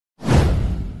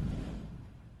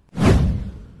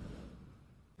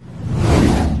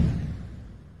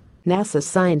NASA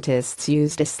scientists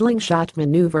used a slingshot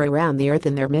maneuver around the Earth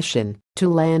in their mission to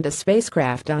land a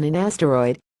spacecraft on an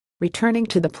asteroid. Returning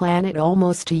to the planet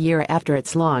almost a year after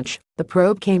its launch, the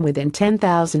probe came within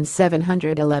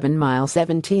 10,711 miles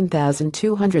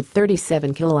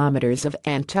 (17,237 kilometers) of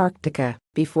Antarctica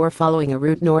before following a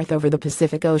route north over the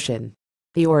Pacific Ocean.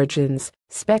 The origins,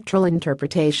 spectral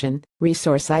interpretation,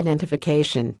 resource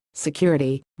identification,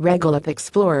 security. Regolith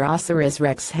Explorer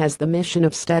OSIRIS-REx has the mission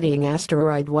of studying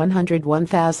asteroid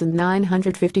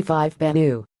 101955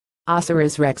 Bennu.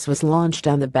 OSIRIS-REx was launched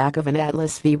on the back of an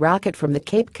Atlas V rocket from the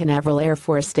Cape Canaveral Air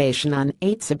Force Station on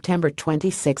 8 September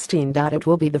 2016. It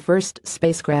will be the first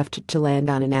spacecraft to land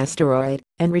on an asteroid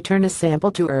and return a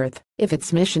sample to Earth if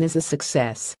its mission is a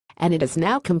success, and it has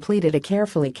now completed a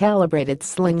carefully calibrated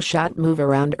slingshot move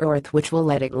around Earth which will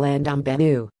let it land on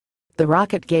Bennu. The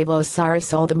rocket gave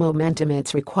OSIRIS all the momentum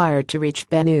it's required to reach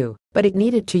Bennu, but it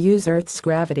needed to use Earth's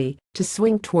gravity to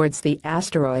swing towards the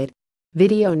asteroid.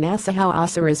 Video NASA how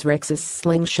OSIRIS-REx's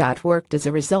slingshot worked. As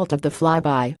a result of the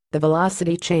flyby, the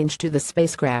velocity change to the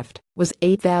spacecraft was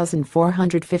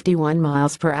 8,451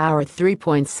 miles per hour,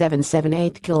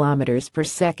 3.778 kilometers per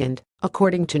second,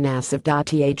 according to NASA.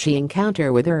 The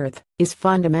encounter with Earth is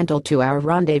fundamental to our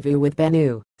rendezvous with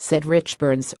Bennu, said Rich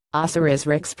Burns,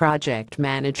 OSIRIS-REx project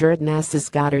manager at NASA's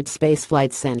Goddard Space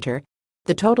Flight Center.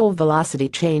 The total velocity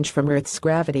change from Earth's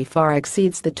gravity far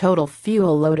exceeds the total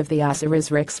fuel load of the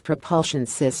OSIRIS-REx propulsion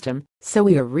system, so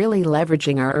we are really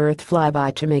leveraging our Earth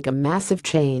flyby to make a massive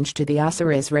change to the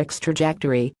OSIRIS-REx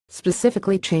trajectory,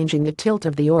 specifically changing the tilt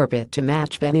of the orbit to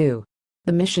match Bennu.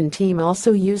 The mission team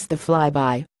also used the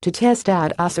flyby to test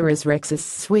out OSIRIS-REx's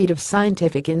suite of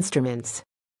scientific instruments.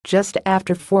 Just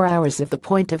after 4 hours of the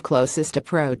point of closest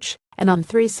approach, and on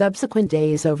 3 subsequent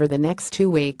days over the next 2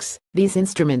 weeks, these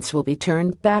instruments will be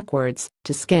turned backwards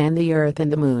to scan the Earth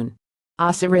and the Moon.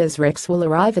 OSIRIS-REx will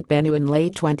arrive at Bennu in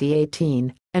late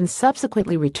 2018 and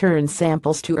subsequently return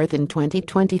samples to Earth in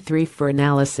 2023 for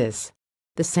analysis.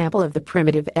 The sample of the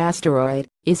primitive asteroid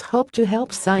is hoped to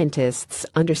help scientists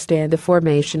understand the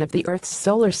formation of the Earth's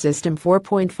solar system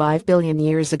 4.5 billion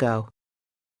years ago.